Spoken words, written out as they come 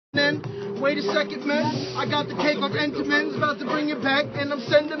Then, wait a second, man. I got the cake like Enterman's about to bring it back, and I'm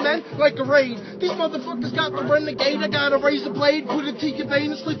sending men like a raid. These motherfuckers got the renegade. I got a razor blade, put it to your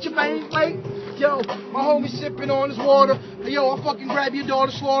vein and slit your vein. Wait, yo, my homie sipping on his water. Yo, I'll fucking grab your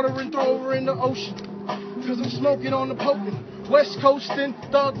daughter, slaughter, and throw her in the ocean. Cause I'm smoking on the poking. West coasting,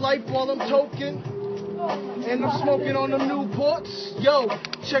 thug life while I'm toking. And I'm smoking on them Newports. Yo,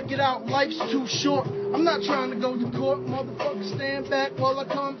 check it out, life's too short. I'm not trying to go to court, motherfucker, stand back while I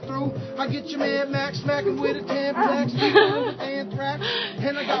come through. I get your man Max smacking with a Tampax, with anthrax,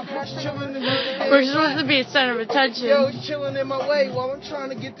 and I got fresh chilling in the We're supposed to be a center of attention. Yo, he's chilling in my way while I'm trying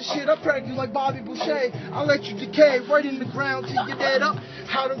to get the shit. I crack you like Bobby Boucher. I let you decay right in the ground till you're dead up.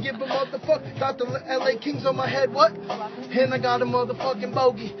 I don't give a motherfucker. Got the LA Kings on my head, what? And I got a motherfucking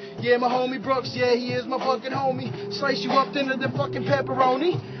bogey. Yeah, my homie Brooks, yeah, he is my fucking homie. Slice you up into the fucking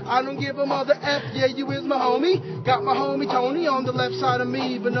pepperoni. I don't give a mother F, yeah, you is my homie. Got my homie Tony on the left side of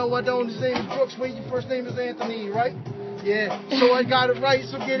me, but no, I don't. His name is Brooks, when your first name is Anthony, right? Yeah, so I got it right,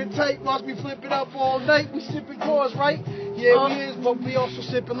 so get it tight. Watch me flip it up all night. We sipping cores, right? Yeah, we is, but we also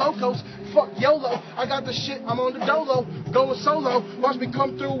sipping locos. Fuck YOLO, I got the shit, I'm on the dolo, going solo. Watch me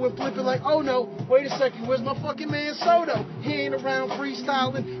come through and flip it like, oh no, wait a second, where's my fucking man Soto? He ain't around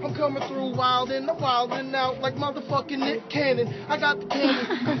freestyling, I'm coming through wildin', I'm wildin' out like motherfucking Nick Cannon. I got the cannon,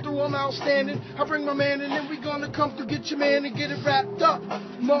 come through, I'm outstanding. I bring my man and then we gonna come through, get your man and get it wrapped up.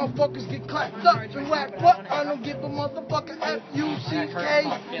 Motherfuckers get clapped up and whacked what? I don't give a motherfucker F-U-C-K.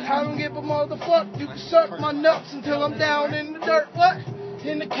 I don't give a motherfucker, you can suck my nuts until I'm down in the dirt, what?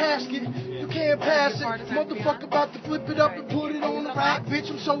 In the casket, you can't pass it. Motherfucker about to flip it up and put it on the rack.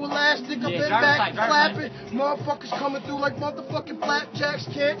 Bitch, I'm so elastic, I've been back clapping. Motherfuckers coming through like motherfucking flapjacks,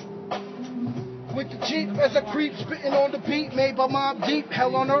 kid. With the Jeep as I creep, spitting on the beat made by Mobb Deep.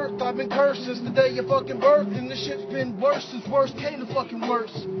 Hell on earth, I've been cursed since the day of fucking birth. And this shit's been worse since worse came to fucking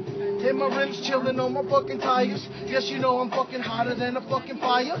worse. And my rims chilling on my fucking tires. Yes, you know I'm fucking hotter than a fucking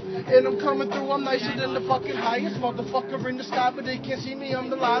fire. And I'm coming through, I'm nicer than the fucking highest. Motherfucker in the sky, but they can't see me, I'm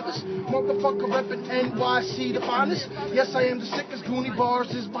the loudest. Motherfucker reppin' NYC, the finest. Yes, I am the sickest, Goonie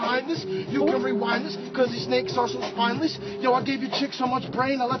Barz is behind this. You can rewind this, cause these snakes are so spineless. Yo, I gave your chick so much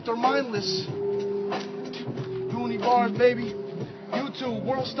brain, I left her mindless. Goonie Barz, baby. YouTube,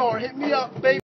 world star, hit me up, baby.